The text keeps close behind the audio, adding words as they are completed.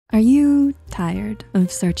Are you tired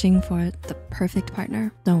of searching for the perfect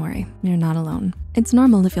partner? Don't worry, you're not alone. It's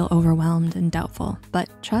normal to feel overwhelmed and doubtful, but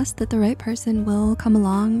trust that the right person will come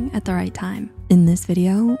along at the right time. In this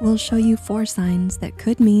video, we'll show you 4 signs that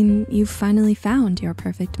could mean you've finally found your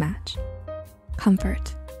perfect match.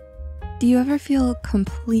 Comfort. Do you ever feel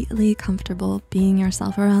completely comfortable being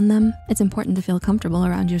yourself around them? It's important to feel comfortable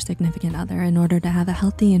around your significant other in order to have a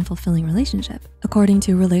healthy and fulfilling relationship. According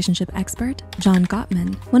to relationship expert John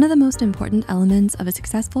Gottman, one of the most important elements of a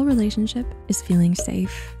successful relationship is feeling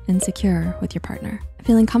safe and secure with your partner.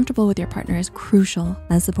 Feeling comfortable with your partner is crucial,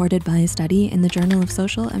 as supported by a study in the Journal of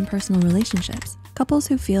Social and Personal Relationships. Couples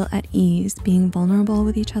who feel at ease being vulnerable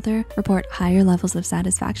with each other report higher levels of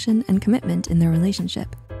satisfaction and commitment in their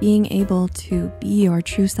relationship. Being able to be your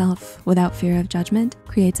true self without fear of judgment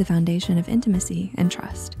creates a foundation of intimacy and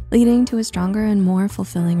trust, leading to a stronger and more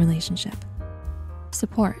fulfilling relationship.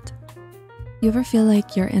 Support. You ever feel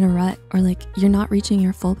like you're in a rut or like you're not reaching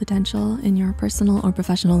your full potential in your personal or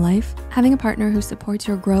professional life? Having a partner who supports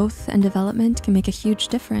your growth and development can make a huge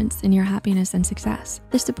difference in your happiness and success.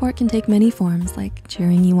 This support can take many forms, like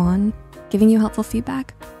cheering you on, giving you helpful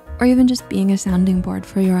feedback, or even just being a sounding board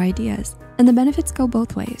for your ideas. And the benefits go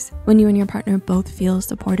both ways. When you and your partner both feel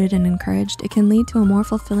supported and encouraged, it can lead to a more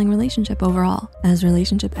fulfilling relationship overall. As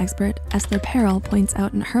relationship expert Perel points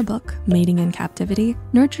out in her book, Mating in Captivity,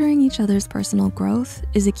 nurturing each other's personal growth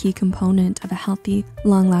is a key component of a healthy,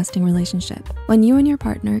 long-lasting relationship. When you and your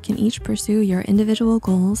partner can each pursue your individual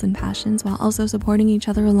goals and passions while also supporting each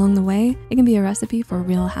other along the way, it can be a recipe for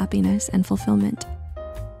real happiness and fulfillment.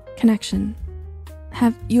 Connection.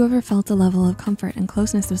 Have you ever felt a level of comfort and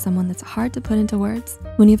closeness with someone that's hard to put into words?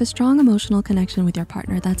 When you have a strong emotional connection with your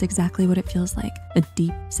partner, that's exactly what it feels like, a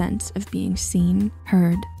deep sense of being seen,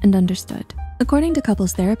 heard, and understood. According to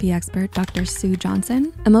couples therapy expert Dr. Sue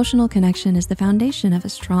Johnson, emotional connection is the foundation of a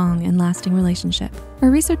strong and lasting relationship.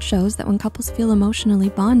 Her research shows that when couples feel emotionally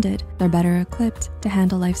bonded, they're better equipped to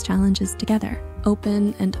handle life's challenges together.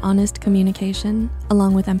 Open and honest communication,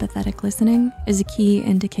 along with empathetic listening, is a key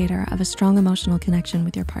indicator of a strong emotional connection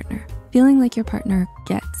with your partner. Feeling like your partner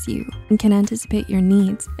gets you and can anticipate your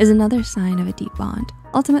needs is another sign of a deep bond.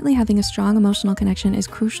 Ultimately, having a strong emotional connection is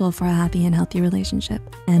crucial for a happy and healthy relationship,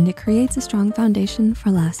 and it creates a strong foundation for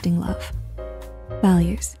lasting love.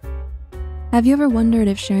 Values. Have you ever wondered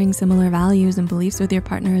if sharing similar values and beliefs with your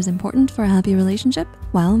partner is important for a happy relationship?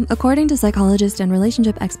 Well, according to psychologist and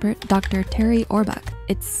relationship expert Dr. Terry Orbuck,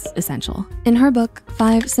 it's essential. In her book,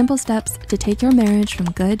 5 Simple Steps to Take Your Marriage from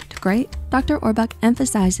Good to Great, Dr. Orbuck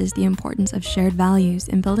emphasizes the importance of shared values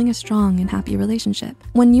in building a strong and happy relationship.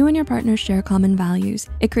 When you and your partner share common values,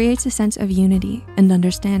 it creates a sense of unity and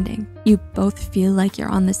understanding. You both feel like you're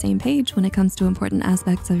on the same page when it comes to important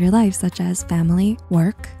aspects of your life, such as family,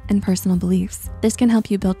 work, and personal beliefs. This can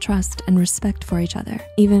help you build trust and respect for each other,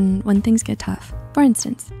 even when things get tough. For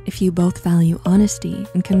instance, if you both value honesty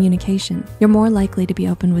and communication, you're more likely to be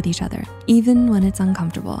open with each other, even when it's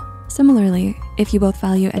uncomfortable. Similarly, if you both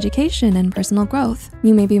value education and personal growth,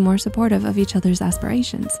 you may be more supportive of each other's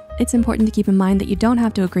aspirations. It's important to keep in mind that you don't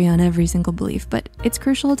have to agree on every single belief, but it's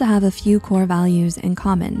crucial to have a few core values in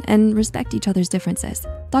common and respect each other's differences.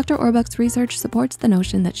 Dr. Orbuck's research supports the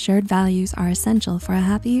notion that shared values are essential for a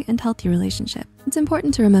happy and healthy relationship. It's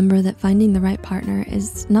important to remember that finding the right partner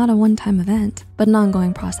is not a one-time event, but an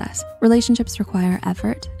ongoing process. Relationships require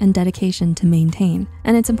effort and dedication to maintain,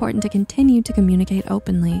 and it's important to continue to communicate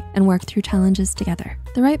openly and work through challenges together.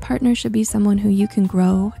 The right partner should be someone who you can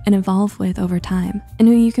grow and evolve with over time, and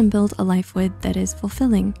who you can build a life with that is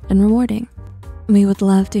fulfilling and rewarding. We would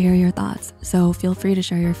love to hear your thoughts, so feel free to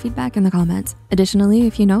share your feedback in the comments. Additionally,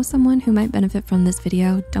 if you know someone who might benefit from this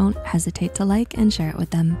video, don't hesitate to like and share it with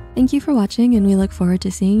them. Thank you for watching, and we look forward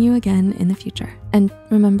to seeing you again in the future. And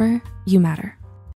remember, you matter.